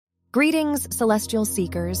Greetings, celestial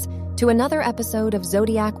seekers, to another episode of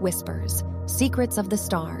Zodiac Whispers, Secrets of the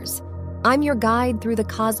Stars. I'm your guide through the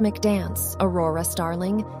cosmic dance, Aurora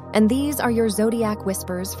Starling, and these are your Zodiac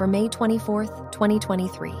Whispers for May 24th,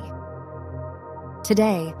 2023.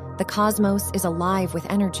 Today, the cosmos is alive with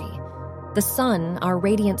energy. The sun, our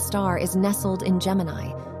radiant star, is nestled in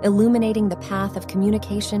Gemini, illuminating the path of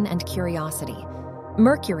communication and curiosity.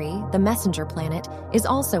 Mercury, the messenger planet, is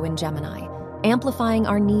also in Gemini, amplifying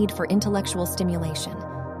our need for intellectual stimulation.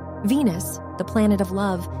 Venus, the planet of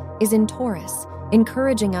love, is in Taurus,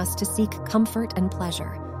 encouraging us to seek comfort and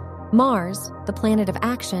pleasure. Mars, the planet of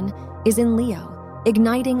action, is in Leo,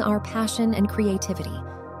 igniting our passion and creativity.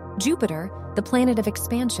 Jupiter, the planet of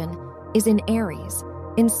expansion, is in Aries,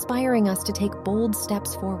 inspiring us to take bold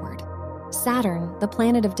steps forward. Saturn, the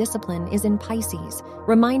planet of discipline, is in Pisces,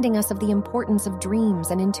 reminding us of the importance of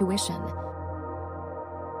dreams and intuition.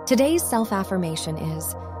 Today's self-affirmation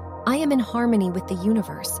is, I am in harmony with the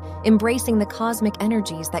universe, embracing the cosmic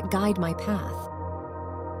energies that guide my path.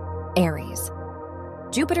 Aries.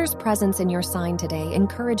 Jupiter's presence in your sign today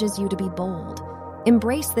encourages you to be bold.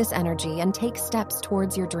 Embrace this energy and take steps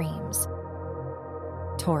towards your dreams.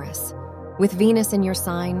 Taurus. With Venus in your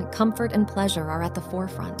sign, comfort and pleasure are at the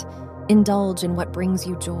forefront. Indulge in what brings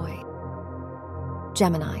you joy.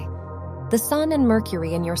 Gemini. The Sun and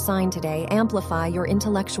Mercury in your sign today amplify your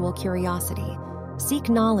intellectual curiosity. Seek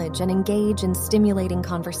knowledge and engage in stimulating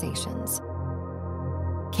conversations.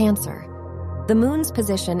 Cancer. The Moon's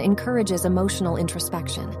position encourages emotional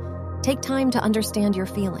introspection. Take time to understand your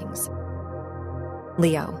feelings.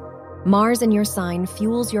 Leo. Mars in your sign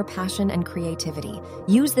fuels your passion and creativity.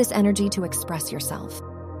 Use this energy to express yourself.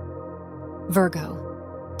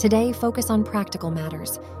 Virgo. Today, focus on practical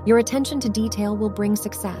matters. Your attention to detail will bring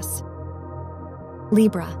success.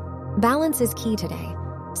 Libra. Balance is key today.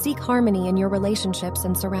 Seek harmony in your relationships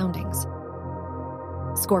and surroundings.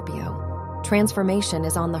 Scorpio. Transformation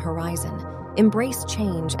is on the horizon. Embrace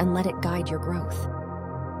change and let it guide your growth.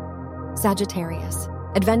 Sagittarius.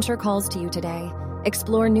 Adventure calls to you today.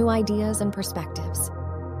 Explore new ideas and perspectives.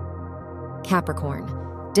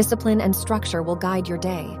 Capricorn. Discipline and structure will guide your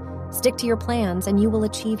day. Stick to your plans and you will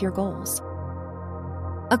achieve your goals.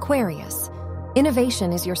 Aquarius.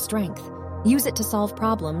 Innovation is your strength. Use it to solve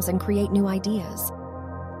problems and create new ideas.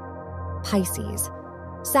 Pisces.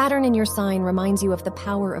 Saturn in your sign reminds you of the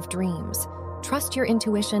power of dreams. Trust your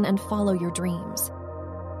intuition and follow your dreams.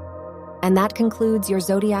 And that concludes your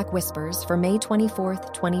Zodiac Whispers for May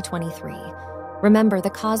 24th, 2023. Remember, the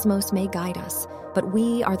cosmos may guide us, but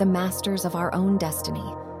we are the masters of our own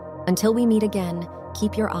destiny. Until we meet again,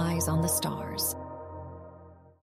 keep your eyes on the stars.